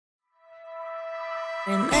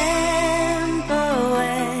Remember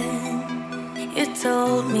when you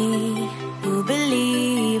told me you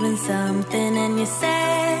believe in something and you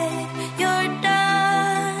said you're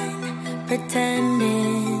done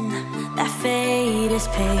pretending that fate is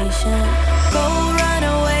patient. Go run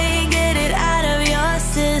away, get it out of your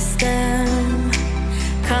system.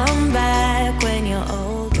 Come back when you're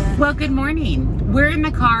older. Well, good morning. We're in the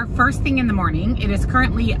car first thing in the morning. It is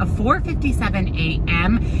currently 4:57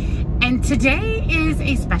 a.m. and today is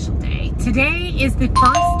a special day. Today is the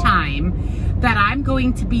first time that I'm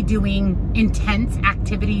going to be doing intense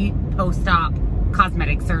activity post-op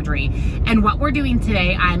cosmetic surgery. And what we're doing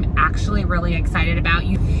today, I'm actually really excited about.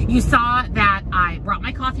 You saw that I brought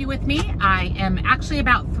my coffee with me. I am actually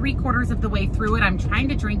about 3/4 of the way through it. I'm trying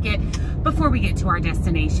to drink it before we get to our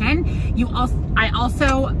destination. I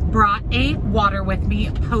also brought a water with me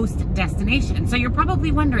post-destination. So you're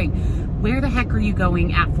probably wondering, where the heck are you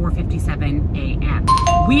going at 4:57 a.m.?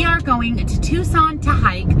 We are going to Tucson to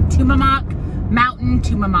hike Tumamoc Mountain,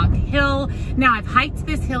 Tumamoc Hill. Now, I've hiked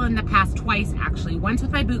this hill in the past twice, actually. Once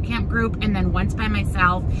with my boot camp group and then once by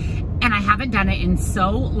myself. And I haven't done it in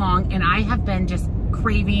so long, and I have been just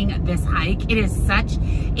craving this hike. It is such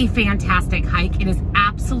a fantastic hike. It is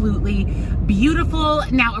absolutely beautiful.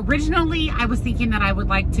 Now, originally, I was thinking that I would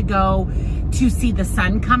like to go to see the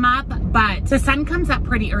sun come up, but the sun comes up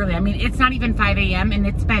pretty early. I mean, it's not even 5 a.m. and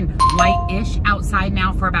it's been light-ish outside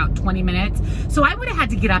now for about 20 minutes. So I would have had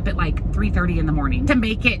to get up at like 3:30 in the morning to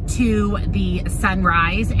make it to the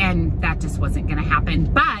sunrise, and that just wasn't gonna happen.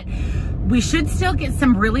 But we should still get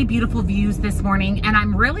some really beautiful views this morning, and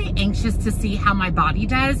I'm really anxious to see how my body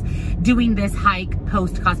does doing this hike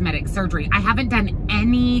post-cosmetic surgery. I haven't done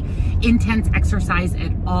any intense exercise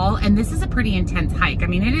at all, and this is a pretty intense hike. I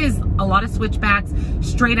mean, it is a lot of switchbacks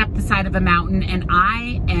straight up the side of a mountain, and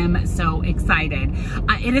I am so excited.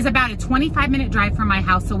 It is about a 25-minute drive from my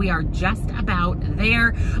house, so we are just about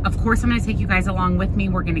there. Of course, I'm gonna take you guys along with me.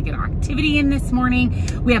 We're gonna get our activity in this morning.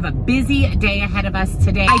 We have a busy day ahead of us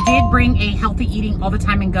today. I did bring a healthy eating all the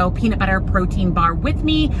time and go peanut butter protein bar with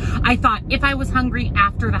me. I thought if I was hungry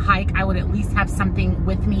after the hike, I would at least have something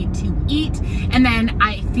with me to eat. And then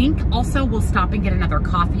I think also we'll stop and get another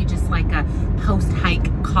coffee, just like a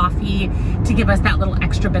post-hike coffee to give us that little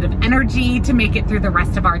extra bit of energy to make it through the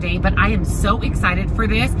rest of our day. But I am so excited for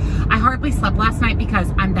this. I hardly slept last night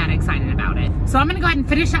because I'm that excited about it. So I'm gonna go ahead and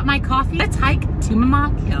finish up my coffee. Let's hike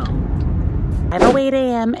Tumamoc Hill. 5:08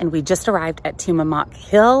 a.m. and we just arrived at Tumamoc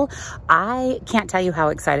Hill. I can't tell you how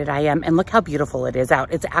excited I am, and look how beautiful it is out.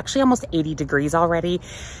 It's actually almost 80 degrees already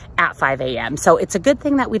at 5 a.m. So it's a good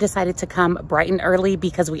thing that we decided to come bright and early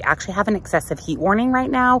because we actually have an excessive heat warning right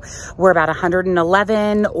now. We're about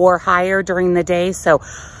 111 or higher during the day. So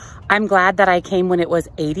I'm glad that I came when it was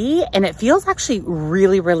 80, and it feels actually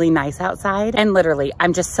really, really nice outside. And literally,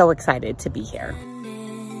 I'm just so excited to be here.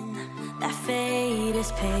 That fate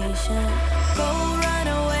is patient. Go run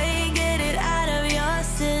away, get it out of your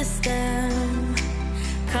system.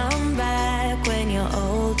 Come back when you're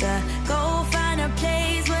older. Go find a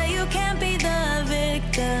place where you can't be the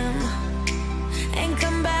victim. And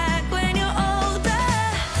come back when you're older.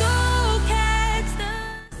 Go catch the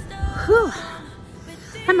storm. Whew.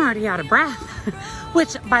 I'm already out of breath.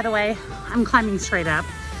 Which, by the way, I'm climbing straight up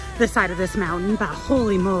the side of this mountain, but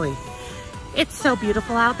holy moly. It's so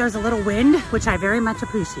beautiful out. There's a little wind, which I very much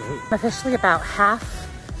appreciate. I'm officially about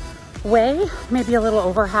halfway, maybe a little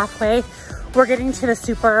over halfway. We're getting to the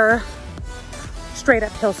super straight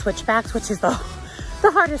uphill switchbacks, which is the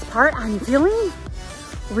hardest part. I'm feeling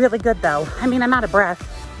really good though. I mean, I'm out of breath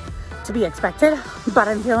to be expected, but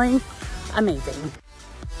I'm feeling amazing.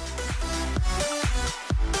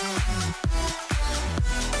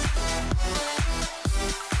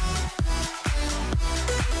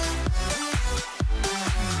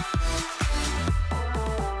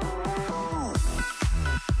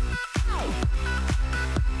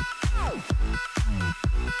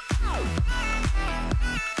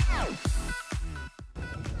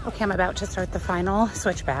 Okay, I'm about to start the final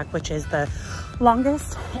switchback, which is the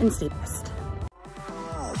longest and steepest.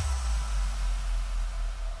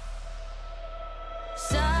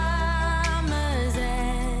 Summer's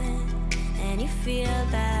end, and you feel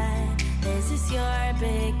that this is your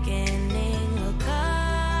beginning. Will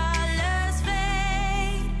colors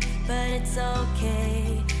fade, but it's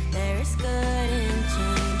okay. There is good in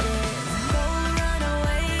changes. Go run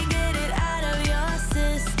away, get it out of your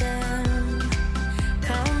system.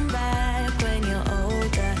 Come back when you're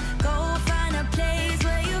older. Go find a place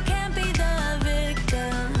where you can't be the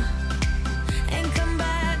victim. And come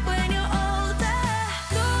back when you're older.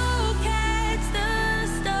 Go catch the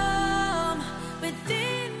storm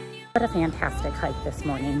within you. What a fantastic hike this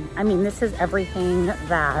morning. I mean, this is everything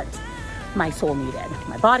that my soul needed.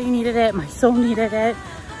 My body needed it, my soul needed it.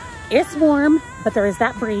 It's warm, but there is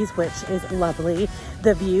that breeze, which is lovely.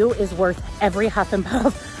 The view is worth every huff and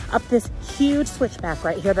puff up this huge switchback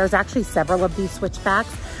right here. There's actually several of these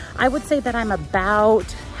switchbacks. I would say that I'm about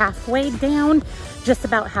halfway down, just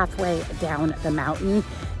about halfway down the mountain.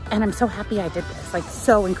 And I'm so happy I did this, like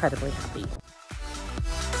so incredibly happy.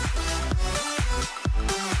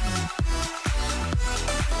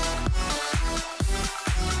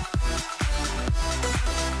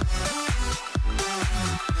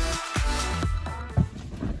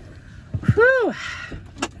 Whew.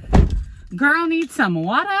 Girl needs some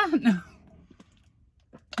water.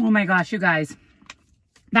 Oh my gosh, you guys.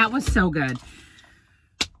 That was so good.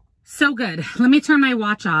 So good. Let me turn my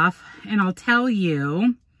watch off and I'll tell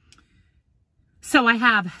you. So I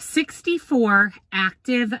have 64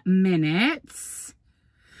 active minutes.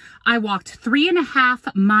 I walked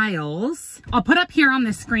 3.5 miles. I'll put up here on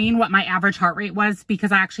the screen what my average heart rate was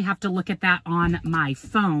because I actually have to look at that on my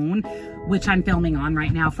phone, which I'm filming on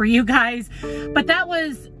right now for you guys. But that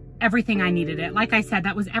was everything I needed it. Like I said,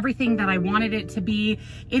 that was everything that I wanted it to be.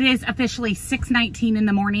 It is officially 6:19 in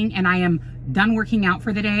the morning and I am done working out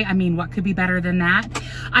for the day. I mean, what could be better than that?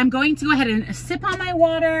 I'm going to go ahead and sip on my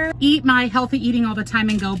water, eat my healthy eating all the time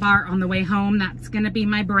and go bar on the way home. That's gonna be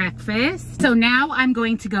my breakfast. So now I'm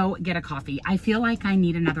going to go get a coffee. I feel like I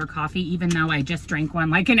need another coffee, even though I just drank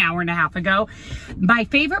one like an hour and a half ago. My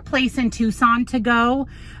favorite place in Tucson to go,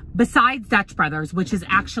 besides Dutch Brothers, which is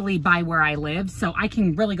actually by where I live, so I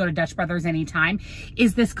can really go to Dutch Brothers anytime,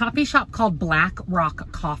 is this coffee shop called Black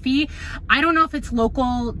Rock Coffee. I don't know if it's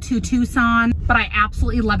local to Tucson, but I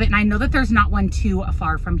absolutely love it. And I know that there's not one too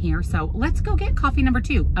far from here. So let's go get coffee number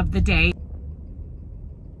 2 of the day.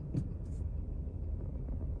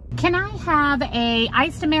 Can I have a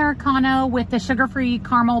iced Americano with the sugar-free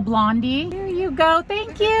caramel blondie? There you go.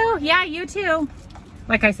 Thank you. Yeah, you too.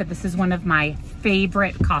 Like I said, this is one of my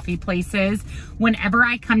favorite coffee places. Whenever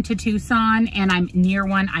I come to Tucson and I'm near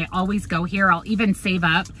one, I always go here. I'll even save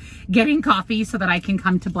up getting coffee so that I can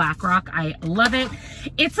come to Black Rock. I love it.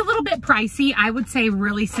 It's a little bit pricey. I would say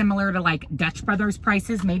really similar to like Dutch Brothers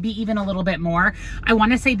prices, maybe even a little bit more. I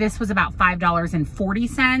want to say this was about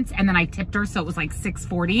 $5.40 and then I tipped her, so it was like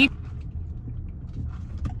 $6.40.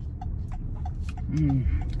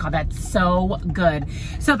 God, that's so good.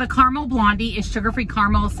 So the caramel blondie is sugar-free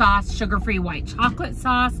caramel sauce, sugar-free white chocolate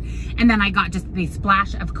sauce, and then I got just the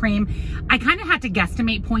splash of cream. I kind of had to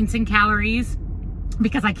guesstimate points and calories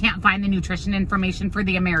because I can't find the nutrition information for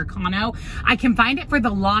the Americano. I can find it for the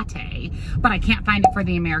latte, but I can't find it for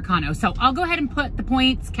the Americano. So I'll go ahead and put the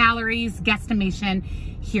points, calories, guesstimation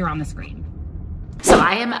here on the screen. So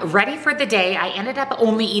I am ready for the day. I ended up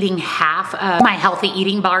only eating half of my healthy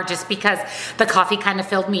eating bar just because the coffee kind of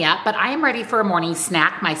filled me up, but I am ready for a morning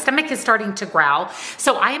snack. My stomach is starting to growl.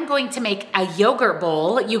 So I am going to make a yogurt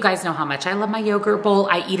bowl. You guys know how much I love my yogurt bowl.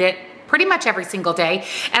 I eat it pretty much every single day.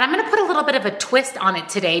 And I'm gonna put a little bit of a twist on it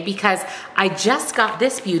today because I just got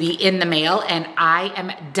this beauty in the mail and I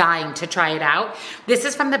am dying to try it out. This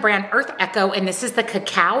is from the brand Earth Echo and this is the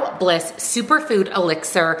Cacao Bliss Superfood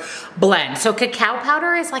Elixir Blend. So cacao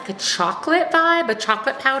powder is like a chocolate vibe, a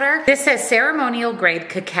chocolate powder. This says ceremonial grade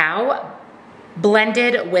cacao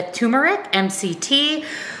blended with turmeric, MCT,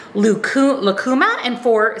 lucuma, and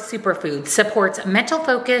 4 superfoods. Supports mental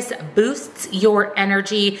focus, boosts your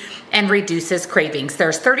energy, and reduces cravings.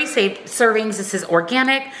 There's 30 servings. This is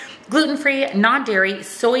organic, gluten-free, non-dairy,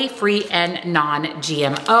 soy-free, and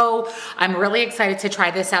non-GMO. I'm really excited to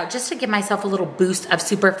try this out just to give myself a little boost of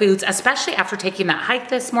superfoods, especially after taking that hike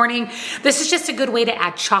this morning. This is just a good way to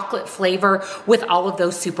add chocolate flavor with all of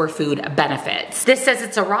those superfood benefits. This says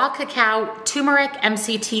it's a raw cacao, turmeric,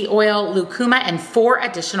 MCT oil, lucuma, and 4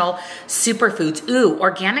 additional superfoods. Ooh,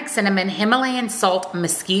 organic cinnamon, Himalayan salt,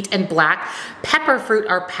 mesquite, and black pepper fruit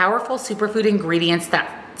are powerful superfood ingredients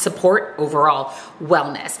that support overall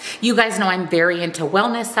wellness. You guys know I'm very into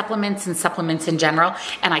wellness supplements and supplements in general,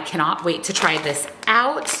 and I cannot wait to try this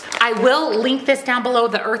out. I will link this down below,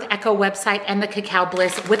 the Earth Echo website and the Cacao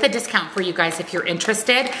Bliss, with a discount for you guys if you're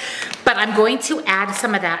interested. But I'm going to add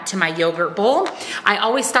some of that to my yogurt bowl. I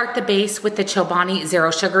always start the base with the Chobani Zero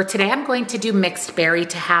Sugar. Today I'm going to do mixed berry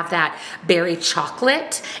to have that berry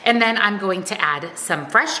chocolate, and then I'm going to add some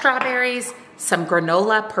fresh strawberries, some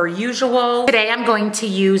granola per usual. Today I'm going to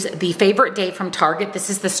use the Favorite Day from Target.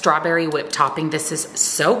 This is the strawberry whip topping. This is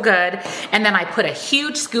so good. And then I put a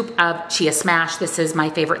huge scoop of chia smash. This is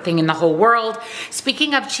my favorite thing in the whole world.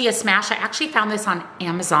 Speaking of chia smash, I actually found this on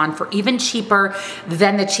Amazon for even cheaper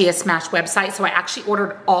than the chia smash website. So I actually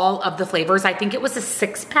ordered all of the flavors. I think it was a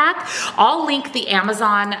 6-pack. I'll link the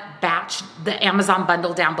Amazon batch, the Amazon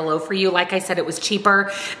bundle down below for you. Like I said, it was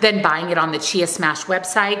cheaper than buying it on the Chia Smash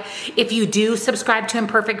website. If you do subscribe to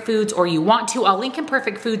Imperfect Foods or you want to, I'll link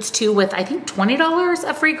Imperfect Foods too with I think $20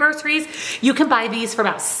 of free groceries. You can buy these for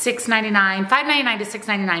about $6.99, $5.99 to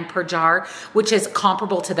 $6.99 per jar, which is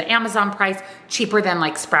comparable to the Amazon price, cheaper than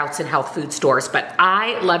like Sprouts and health food stores. But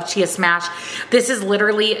I love Chia Smash. This is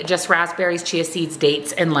literally just raspberries, chia seeds,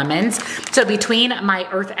 dates, and lemons. So between my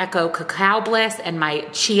Earth Echo Cacao Bliss and my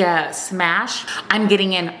Chia Smash, I'm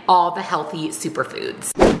getting in all the healthy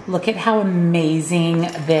superfoods. Look at how amazing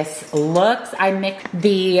this looks. I mixed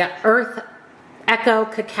the Earth Echo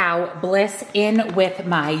Cacao Bliss in with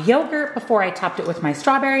my yogurt before I topped it with my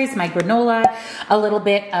strawberries, my granola, a little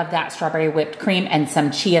bit of that strawberry whipped cream, and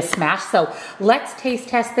some Chia Smash. So let's taste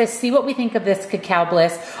test this, see what we think of this Cacao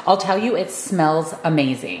Bliss. I'll tell you, it smells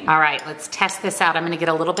amazing. All right, let's test this out. I'm gonna get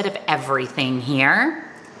a little bit of everything here.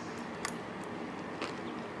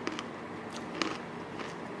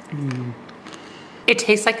 It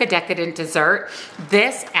tastes like a decadent dessert.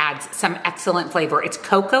 This adds some excellent flavor. It's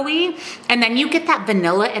cocoa-y, and then you get that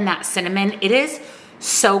vanilla and that cinnamon. It is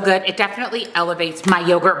so good. It definitely elevates my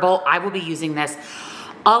yogurt bowl. I will be using this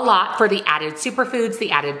a lot for the added superfoods,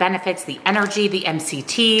 the added benefits, the energy, the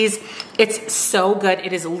MCTs. It's so good.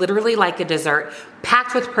 It is literally like a dessert,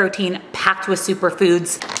 packed with protein, packed with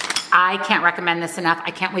superfoods. I can't recommend this enough.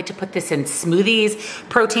 I can't wait to put this in smoothies,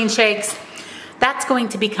 protein shakes. That's going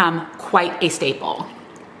to become quite a staple.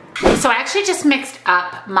 So I actually just mixed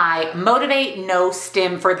up my Motivate No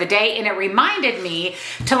Stim for the day, and it reminded me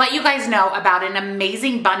to let you guys know about an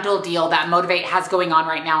amazing bundle deal that Motivate has going on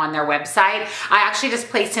right now on their website. I actually just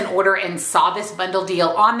placed an order and saw this bundle deal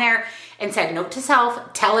on there and said, note to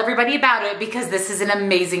self, tell everybody about it because this is an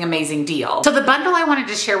amazing, amazing deal. So the bundle I wanted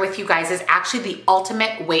to share with you guys is actually the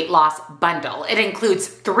Ultimate Weight Loss Bundle. It includes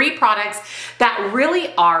 3 products that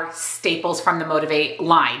really are staples from the Motivate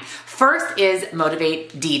line. First is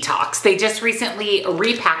Motivate Detox. They just recently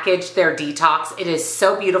repackaged their Detox. It is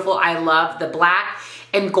so beautiful. I love the black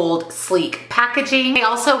and gold sleek packaging. They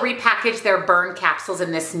also repackaged their burn capsules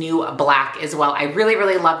in this new black as well. I really,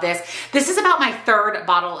 really love this. This is about my 3rd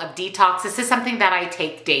bottle of Detox. This is something that I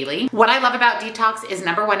take daily. What I love about Detox is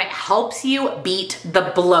number 1, it helps you beat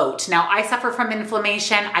the bloat. Now, I suffer from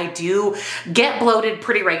inflammation. I do get bloated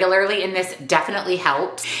pretty regularly, and this definitely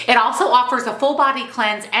helps. It also offers a full body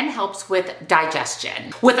cleanse and helps with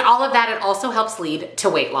digestion. With all of that, it also helps lead to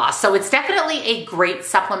weight loss. So it's definitely a great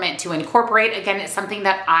supplement to incorporate. Again, it's something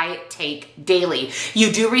that I take daily.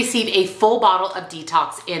 You do receive a full bottle of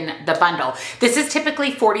Detox in the bundle. This is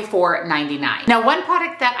typically $44.99. Now, one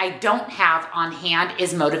product that I don't have on hand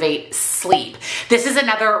is Motivate Sleep. This is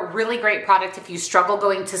another really great product if you struggle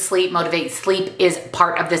going to sleep. Motivate Sleep is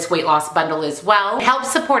part of this weight loss bundle as well. It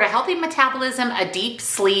helps support a healthy metabolism, a deep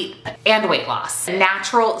sleep, and weight loss. A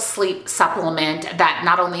natural sleep supplement that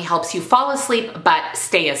not only helps you fall asleep, but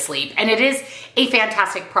stay asleep. And it is a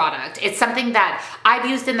fantastic product. It's something that I've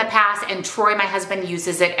used in the past, and Troy, my husband,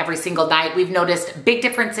 uses it every single night. We've noticed big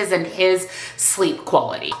differences in his sleep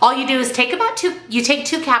quality. All you do is take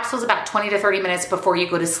 2 capsules about 20 to 30 minutes before you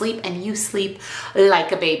go to sleep, and you sleep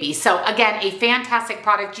like a baby. So again, a fantastic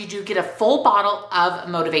product. You do get a full bottle of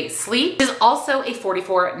Motivate Sleep. It is also a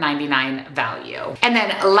 $44.99 value. And then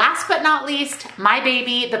last but not least, my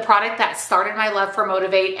baby, the product that started my love for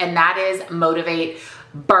Motivate, and that is Motivate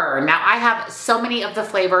Burn. Now, I have so many of the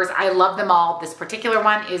flavors. I love them all. This particular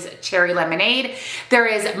one is cherry lemonade. There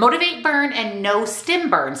is Motivate Burn and No Stim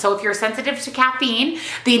Burn. So if you're sensitive to caffeine,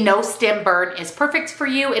 the No Stim Burn is perfect for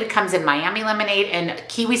you. It comes in Miami lemonade and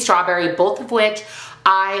kiwi strawberry, both of which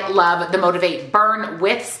I love. The Motivate Burn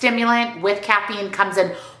with stimulant, with caffeine, comes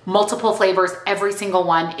in multiple flavors. Every single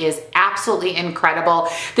one is absolutely incredible.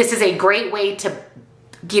 This is a great way to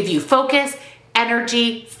give you focus,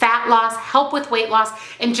 energy, fat loss, help with weight loss,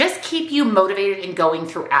 and just keep you motivated and going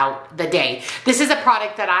throughout the day. This is a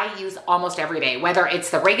product that I use almost every day, whether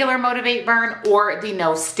it's the regular Motivate Burn or the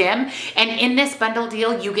No Stim. And in this bundle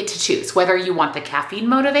deal, you get to choose whether you want the caffeine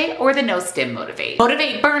Motivate or the No Stim Motivate.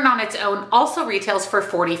 Motivate Burn on its own also retails for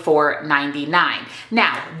 $44.99.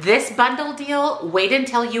 Now, this bundle deal, wait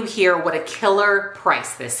until you hear what a killer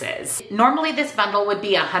price this is. Normally, this bundle would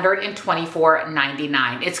be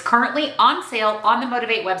 $124.99. It's currently on sale sale on the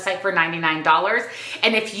Motivate website for $99.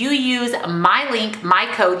 And if you use my link, my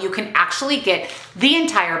code, you can actually get the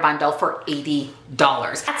entire bundle for $80.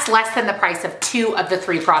 That's less than the price of 2 of the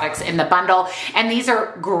 3 products in the bundle. And these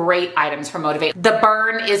are great items from Motivate. The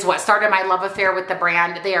Burn is what started my love affair with the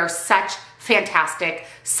brand. They are such fantastic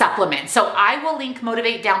supplements. So I will link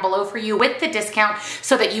Motivate down below for you with the discount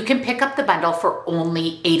so that you can pick up the bundle for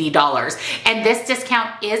only $80. And this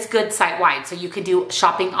discount is good site-wide. So you can do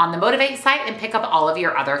shopping on the Motivate site and pick up all of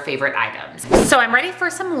your other favorite items. So I'm ready for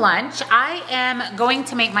some lunch. I am going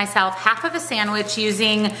to make myself half of a sandwich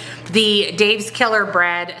using the Dave's Killer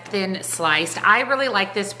bread, thin sliced. I really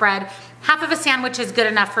like this bread. Half of a sandwich is good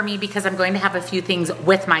enough for me because I'm going to have a few things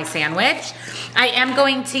with my sandwich. I am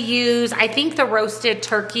going to use, I think, the roasted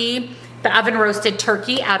turkey, the oven roasted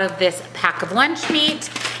turkey out of this pack of lunch meat,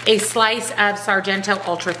 a slice of Sargento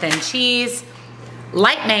ultra thin cheese,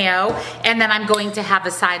 light mayo, and then I'm going to have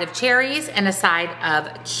a side of cherries and a side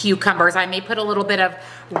of cucumbers. I may put a little bit of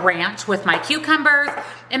ranch with my cucumbers,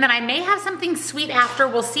 and then I may have something sweet after.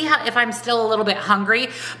 We'll see how if I'm still a little bit hungry,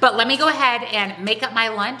 but let me go ahead and make up my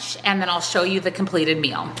lunch and then I'll show you the completed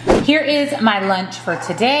meal. Here is my lunch for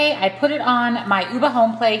today. I put it on my Uba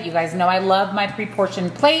home plate. You guys know I love my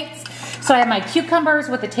pre-portioned plates. So I have my cucumbers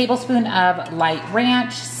with a tablespoon of light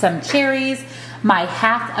ranch, some cherries, my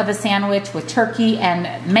half of a sandwich with turkey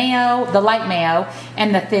and mayo, the light mayo,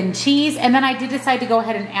 and the thin cheese. And then I did decide to go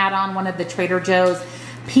ahead and add on one of the Trader Joe's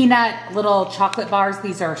peanut little chocolate bars.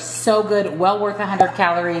 These are so good, well worth 100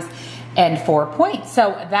 calories and 4 points.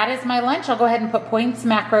 So that is my lunch. I'll go ahead and put points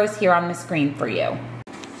macros here on the screen for you.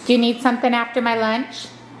 Do you need something after my lunch?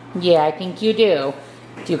 Yeah, I think you do.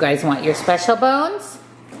 Do you guys want your special bones?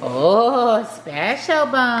 Oh, special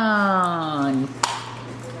bone.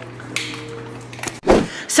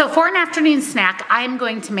 So for an afternoon snack, I'm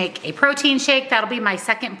going to make a protein shake. That'll be my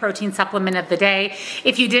second protein supplement of the day.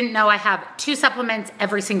 If you didn't know, I have 2 supplements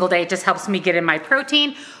every single day. It just helps me get in my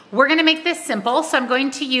protein. We're gonna make this simple. So I'm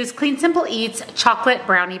going to use Clean Simple Eats Chocolate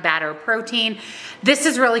Brownie Batter Protein. This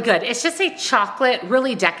is really good. It's just a chocolate,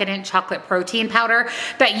 really decadent chocolate protein powder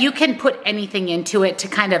that you can put anything into it to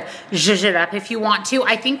kind of zhuzh it up if you want to.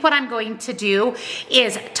 I think what I'm going to do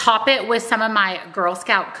is top it with some of my Girl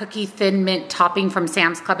Scout cookie thin mint topping from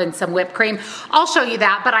Sam's Club and some whipped cream. I'll show you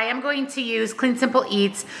that, but I am going to use Clean Simple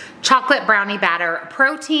Eats Chocolate Brownie Batter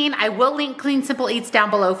Protein. I will link Clean Simple Eats down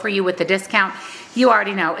below for you with the discount. You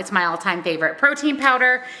already know it's my all-time favorite protein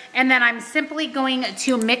powder. And then I'm simply going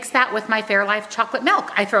to mix that with my Fairlife chocolate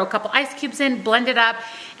milk. I throw a couple ice cubes in, blend it up,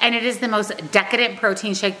 and it is the most decadent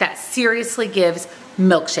protein shake that seriously gives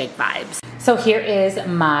milkshake vibes. So here is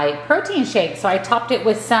my protein shake. So I topped it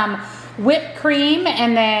with some whipped cream,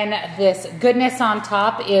 and then this goodness on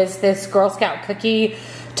top is this Girl Scout cookie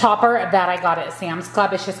topper that I got at Sam's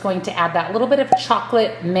Club. It's just going to add that little bit of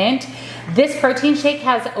chocolate mint. This protein shake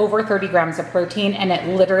has over 30 grams of protein and it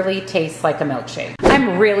literally tastes like a milkshake.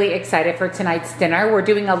 I'm really excited for tonight's dinner. We're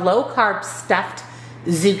doing a low carb stuffed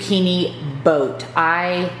zucchini boat.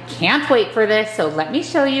 I can't wait for this, so let me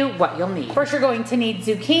show you what you'll need. First, you're going to need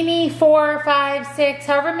zucchini, 4, 5, 6,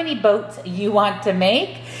 however many boats you want to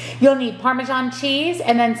make. You'll need Parmesan cheese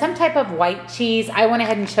and then some type of white cheese. I went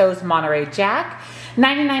ahead and chose Monterey Jack.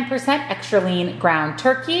 99% extra lean ground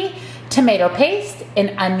turkey, tomato paste,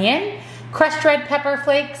 an onion, crushed red pepper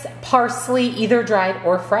flakes, parsley, either dried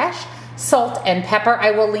or fresh, salt and pepper.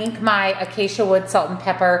 I will link my acacia wood salt and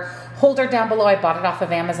pepper holder down below. I bought it off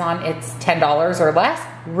of Amazon. It's $10 or less.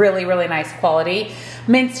 Really, really nice quality.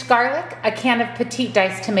 Minced garlic, a can of petite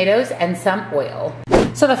diced tomatoes, and some oil.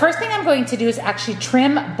 So the first thing I'm going to do is actually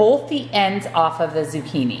trim both the ends off of the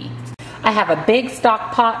zucchini. I have a big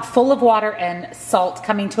stock pot full of water and salt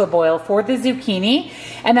coming to a boil for the zucchini.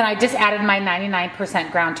 And then I just added my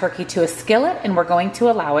 99% ground turkey to a skillet and we're going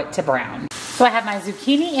to allow it to brown. So I have my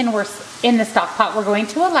zucchini in the stock pot. We're going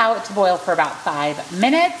to allow it to boil for about 5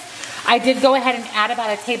 minutes. I did go ahead and add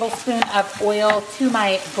about a tablespoon of oil to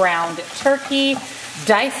my ground turkey,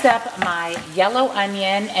 dice up my yellow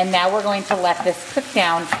onion, and now we're going to let this cook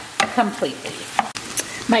down completely.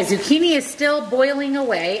 My zucchini is still boiling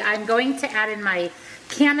away. I'm going to add in my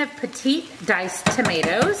can of petite diced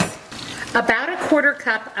tomatoes, about a 1/4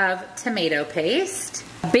 cup of tomato paste,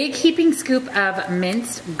 a big heaping scoop of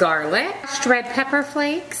minced garlic, red pepper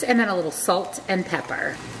flakes, and then a little salt and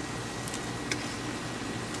pepper.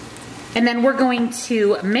 And then we're going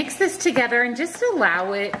to mix this together and just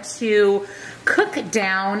allow it to cook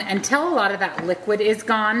down until a lot of that liquid is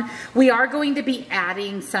gone. We are going to be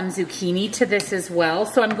adding some zucchini to this as well.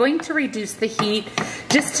 So I'm going to reduce the heat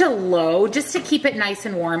just to low, just to keep it nice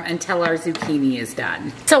and warm until our zucchini is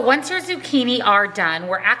done. So once your zucchini are done,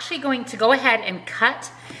 we're actually going to go ahead and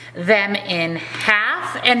cut them in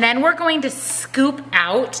half, and then we're going to scoop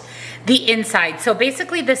out the inside. So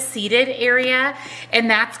basically the seeded area, and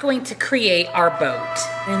that's going to create our boat.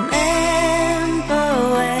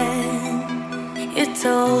 Remember when you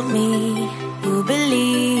told me you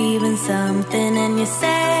believe in something and you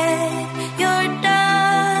said you're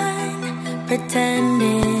done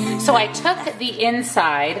pretending. So I took the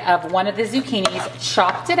inside of one of the zucchinis,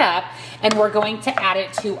 chopped it up, and we're going to add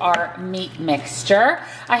it to our meat mixture.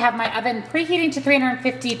 I have my oven preheating to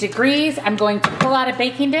 350 degrees. I'm going to pull out a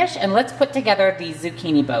baking dish and let's put together these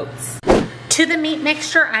zucchini boats. To the meat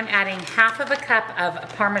mixture, I'm adding half of a cup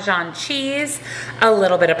of Parmesan cheese, a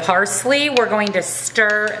little bit of parsley. We're going to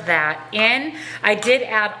stir that in. I did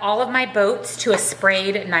add all of my boats to a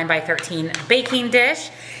sprayed 9x13 baking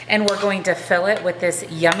dish, and we're going to fill it with this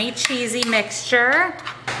yummy cheesy mixture.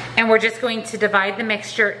 And we're just going to divide the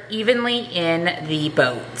mixture evenly in the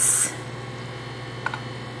boats.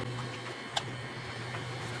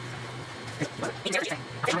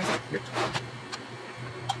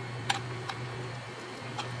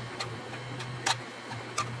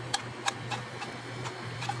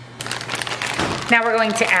 Now we're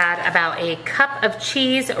going to add about a cup of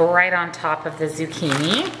cheese right on top of the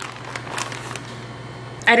zucchini.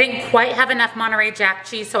 I didn't quite have enough Monterey Jack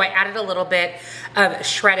cheese, so I added a little bit of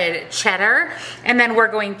shredded cheddar. And then we're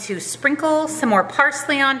going to sprinkle some more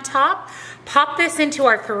parsley on top. Pop this into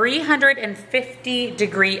our 350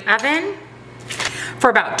 degree oven for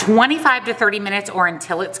about 25 to 30 minutes or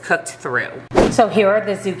until it's cooked through. So here are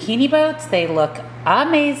the zucchini boats. They look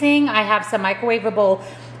amazing. I have some microwavable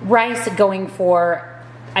rice going for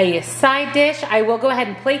a side dish. I will go ahead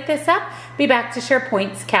and plate this up, be back to share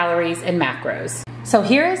points, calories, and macros. So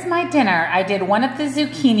here is my dinner. I did one of the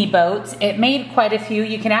zucchini boats. It made quite a few.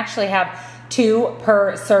 You can actually have 2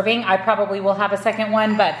 per serving. I probably will have a second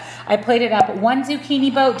one, but I plated up 1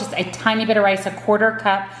 zucchini boat, just a tiny bit of rice, a 1/4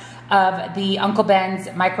 cup of the Uncle Ben's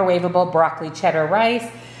microwavable broccoli cheddar rice.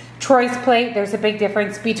 Troy's plate, there's a big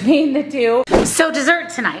difference between the two. So dessert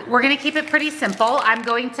tonight, we're gonna keep it pretty simple. I'm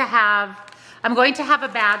going to have a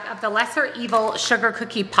bag of the Lesser Evil sugar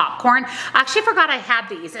cookie popcorn. I actually forgot I had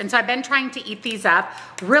these, and so I've been trying to eat these up.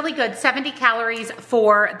 Really good, 70 calories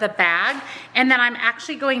for the bag. And then I'm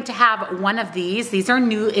actually going to have one of these. These are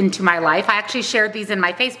new into my life. I actually shared these in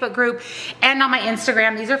my Facebook group and on my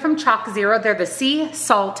Instagram. These are from CHOCZERO. They're the sea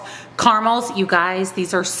salt caramels. You guys,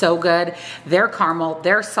 these are so good. They're caramel,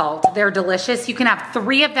 they're salt, they're delicious. You can have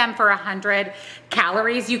 3 of them for 100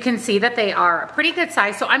 calories. You can see that they are a pretty good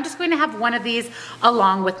size. So I'm just going to have one of these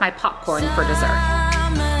along with my popcorn for dessert.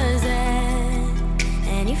 Summer's end,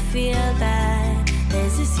 and you feel that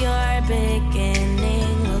this is your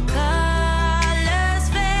beginning. Will colors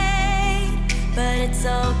fade, but it's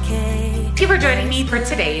okay. Thank you for joining me for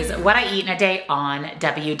today's What I Eat in a Day on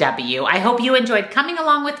WW. I hope you enjoyed coming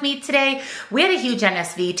along with me today. We had a huge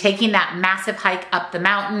NSV taking that massive hike up the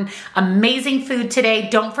mountain. Amazing food today.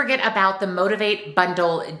 Don't forget about the Motivate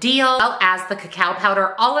bundle deal, as well as the cacao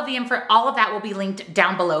powder. All of that will be linked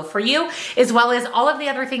down below for you, as well as all of the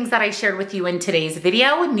other things that I shared with you in today's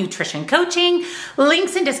video, nutrition coaching,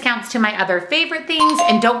 links and discounts to my other favorite things.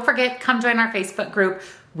 And don't forget, come join our Facebook group.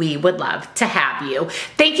 We would love to have you.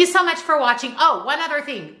 Thank you so much for watching. Oh, one other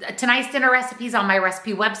thing. Tonight's dinner recipe's on my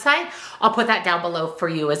recipe website. I'll put that down below for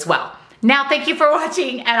you as well. Now, thank you for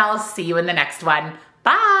watching, and I'll see you in the next one.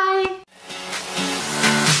 Bye.